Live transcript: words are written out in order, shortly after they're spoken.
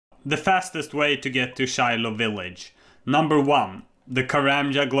the fastest way to get to Shilo Village. Number 1. The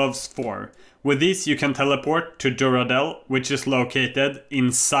Karamja Gloves 4. With these you can teleport to Duradel, which is located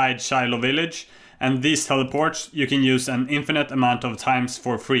inside Shilo Village, and these teleports you can use an infinite amount of times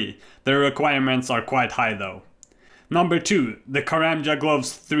for free. The requirements are quite high though. Number 2. The Karamja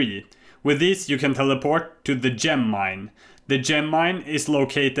Gloves 3. With these you can teleport to the Gem Mine. The Gem Mine is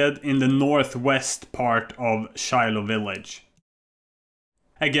located in the northwest part of Shilo Village.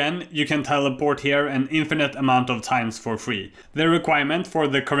 Again, you can teleport here an infinite amount of times for free. The requirement for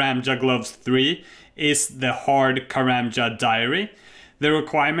the Karamja Gloves 3 is the hard Karamja Diary. The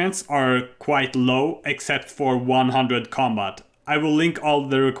requirements are quite low except for 100 combat. I will link all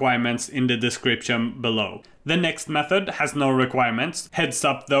the requirements in the description below. The next method has no requirements. Heads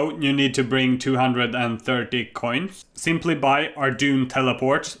up though, you need to bring 230 coins. Simply buy Ardy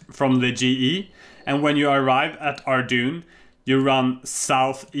teleports from the GE, and when you arrive at Ardy, you run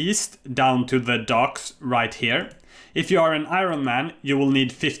southeast down to the docks right here. If you are an Iron Man, you will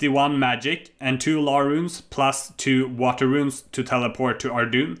need 51 magic and 2 law runes plus 2 water runes to teleport to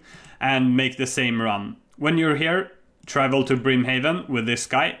Ardy and make the same run. When you're here, travel to Brimhaven with this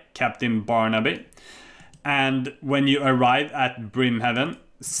guy, Captain Barnaby. And when you arrive at Brimhaven,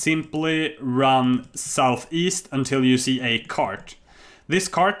 simply run southeast until you see a cart. This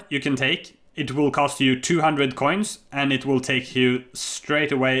cart you can take. It will cost you 200 coins and it will take you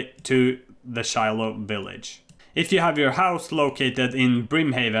straight away to the Shilo Village. If you have your house located in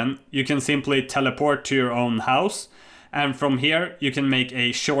Brimhaven, you can simply teleport to your own house, and from here you can make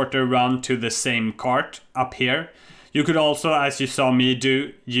a shorter run to the same cart up here. You could also, as you saw me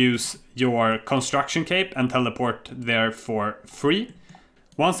do, use your construction cape and teleport there for free.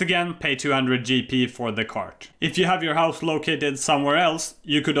 Once again, pay 200 GP for the cart. If you have your house located somewhere else,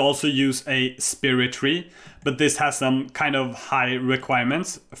 you could also use a spirit tree, but this has some kind of high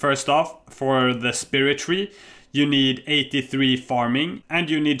requirements. First off, for the spirit tree, you need 83 farming, and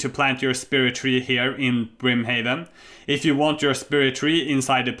you need to plant your spirit tree here in Brimhaven. If you want your spirit tree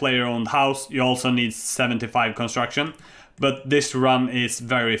inside a player-owned house, you also need 75 construction, but this run is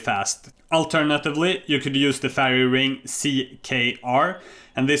very fast. Alternatively, you could use the fairy ring CKR,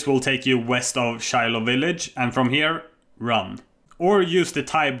 and this will take you west of Shilo Village, and from here, run. Or use the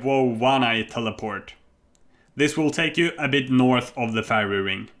type WoW One-Eye teleport. This will take you a bit north of the fairy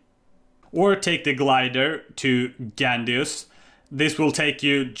ring. Or take the glider to Gandius. This will take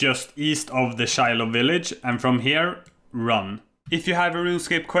you just east of the Shilo Village, and from here, run. If you have a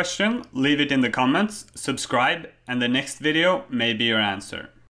RuneScape question, leave it in the comments, subscribe, and the next video may be your answer.